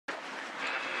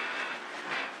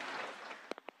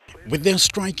With their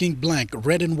striking black,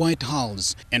 red and white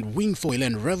hulls and wingfoil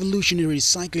and revolutionary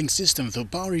cycling system for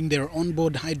powering their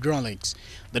onboard hydraulics,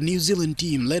 the New Zealand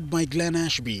team led by Glenn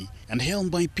Ashby and helmed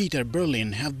by Peter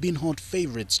Berlin have been hot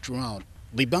favourites throughout.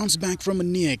 They bounced back from a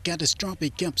near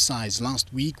catastrophic capsize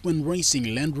last week when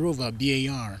racing Land Rover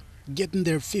BAR, getting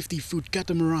their 50-foot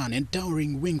catamaran and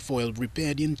towering wingfoil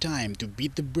repaired in time to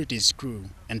beat the British crew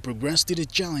and progress to the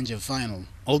Challenger final.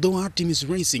 Although Artemis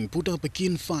Racing put up a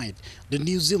keen fight, the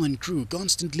New Zealand crew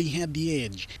constantly had the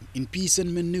edge in pace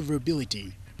and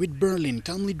maneuverability, with Berlin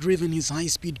calmly driven his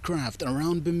high-speed craft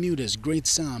around Bermuda's Great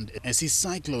Sound as his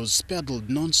cyclos pedaled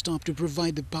non-stop to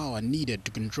provide the power needed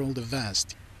to control the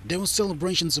vast. There were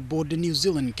celebrations aboard the New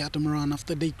Zealand catamaran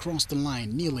after they crossed the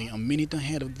line nearly a minute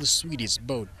ahead of the Swedish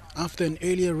boat, after an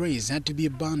earlier race had to be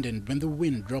abandoned when the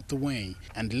wind dropped away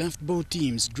and left both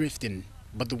teams drifting.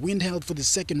 But the wind held for the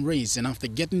second race, and after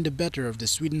getting the better of the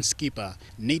Sweden skipper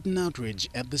Nathan Outridge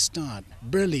at the start,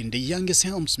 Berlin, the youngest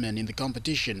helmsman in the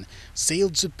competition,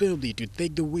 sailed superbly to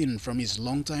take the win from his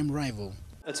longtime rival.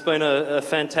 It's been a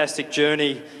fantastic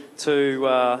journey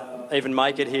to even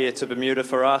make it here to Bermuda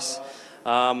for us.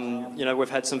 We've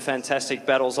had some fantastic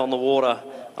battles on the water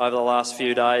over the last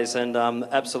few days, and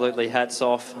absolutely hats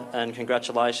off and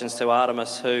congratulations to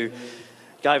Artemis, who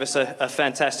gave us a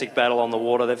fantastic battle on the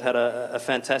water. They've had a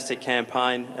fantastic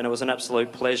campaign, and it was an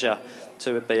absolute pleasure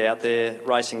to be out there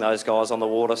racing those guys on the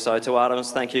water. So to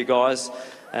Artemis, thank you guys,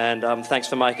 and thanks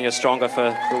for making us stronger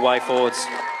for the way forwards.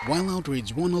 While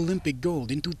Outridge won Olympic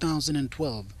gold in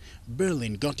 2012,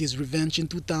 Berlin got his revenge in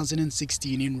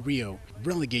 2016 in Rio,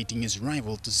 relegating his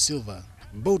rival to silver.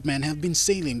 Both men have been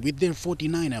sailing with their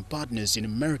 49er partners in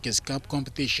America's Cup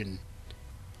competition.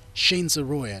 Shane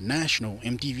Soroya, National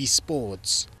EMTV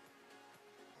Sports.